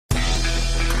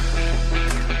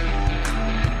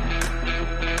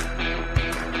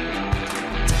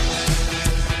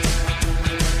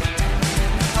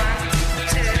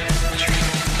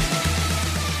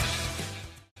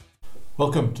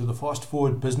Welcome to the Fast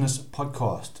Forward Business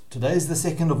Podcast. Today is the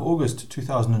 2nd of August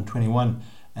 2021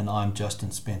 and I'm Justin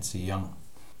Spencer Young.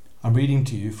 I'm reading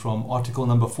to you from article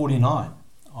number 49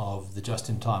 of the Just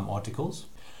in Time articles.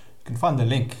 You can find the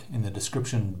link in the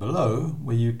description below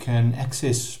where you can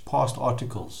access past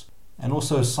articles and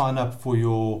also sign up for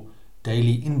your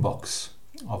daily inbox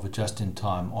of a Just in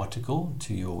Time article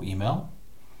to your email.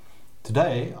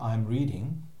 Today I'm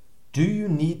reading, do you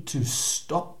need to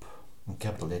stop, in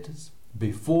capital letters,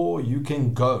 before you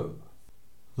can go?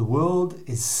 The world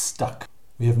is stuck.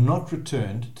 We have not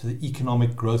returned to the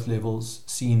economic growth levels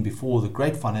seen before the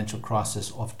great financial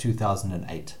crisis of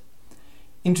 2008.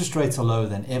 Interest rates are lower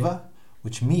than ever,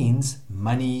 which means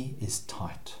money is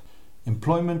tight.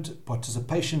 Employment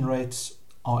participation rates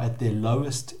are at their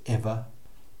lowest ever,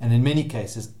 and in many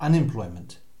cases,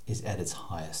 unemployment is at its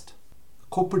highest.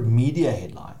 Corporate media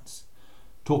headlines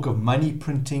talk of money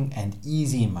printing and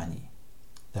easy money.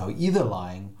 They are either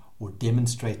lying or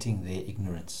demonstrating their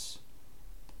ignorance.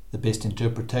 The best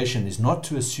interpretation is not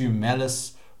to assume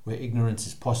malice where ignorance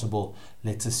is possible.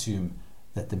 Let's assume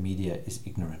that the media is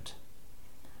ignorant.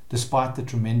 Despite the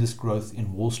tremendous growth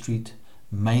in Wall Street,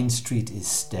 Main Street is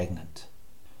stagnant.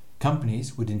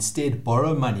 Companies would instead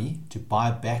borrow money to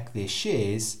buy back their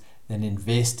shares than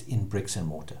invest in bricks and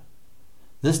mortar.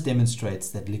 This demonstrates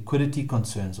that liquidity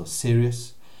concerns are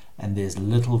serious and there's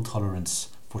little tolerance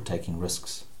for taking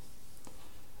risks.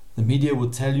 The media will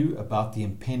tell you about the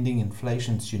impending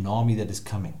inflation tsunami that is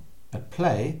coming. At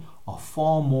play are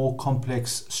far more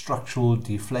complex structural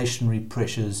deflationary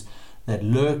pressures that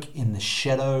lurk in the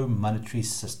shadow monetary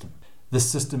system. This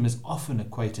system is often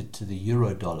equated to the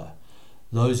euro dollar,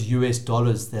 those US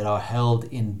dollars that are held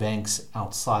in banks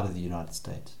outside of the United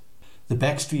States. The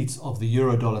backstreets of the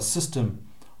euro dollar system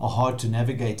are hard to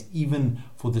navigate even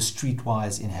for the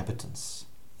streetwise inhabitants.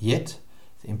 Yet,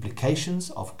 the implications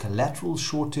of collateral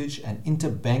shortage and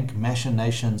interbank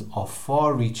machinations are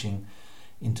far-reaching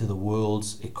into the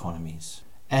world's economies.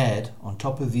 Add on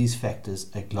top of these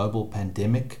factors a global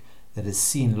pandemic that has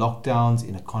seen lockdowns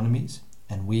in economies,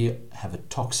 and we have a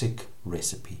toxic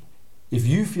recipe. If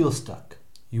you feel stuck,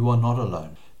 you are not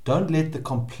alone. Don't let the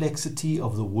complexity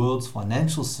of the world's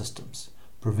financial systems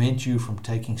prevent you from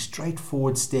taking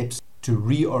straightforward steps to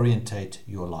reorientate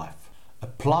your life.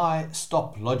 Apply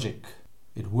stop logic.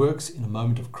 It works in a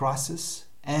moment of crisis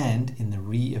and in the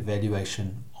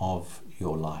re-evaluation of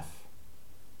your life.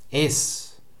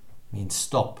 S means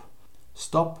stop.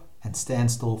 Stop and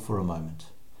stand still for a moment.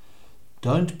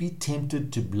 Don't be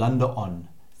tempted to blunder on,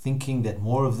 thinking that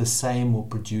more of the same will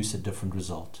produce a different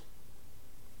result.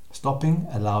 Stopping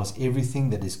allows everything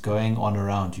that is going on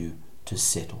around you to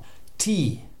settle.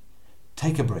 T,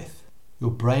 take a breath.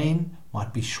 Your brain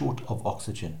might be short of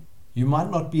oxygen. You might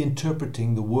not be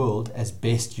interpreting the world as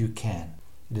best you can.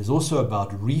 It is also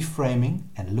about reframing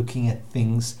and looking at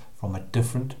things from a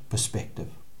different perspective.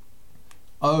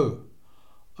 O,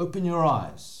 open your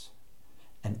eyes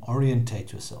and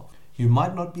orientate yourself. You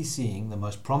might not be seeing the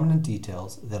most prominent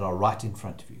details that are right in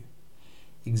front of you.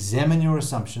 Examine your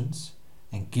assumptions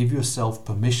and give yourself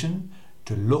permission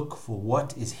to look for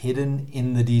what is hidden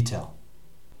in the detail.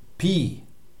 P,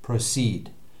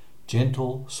 proceed.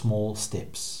 Gentle, small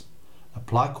steps.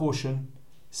 Apply caution,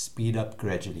 speed up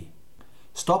gradually.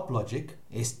 Stop logic,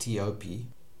 S-T-O-P,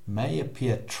 may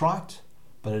appear trite,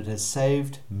 but it has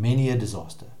saved many a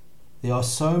disaster. There are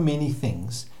so many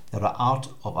things that are out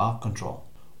of our control.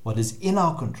 What is in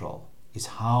our control is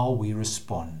how we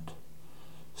respond.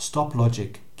 Stop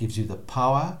logic gives you the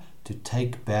power to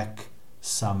take back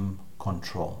some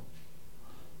control.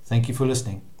 Thank you for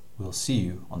listening. We'll see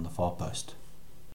you on the far post.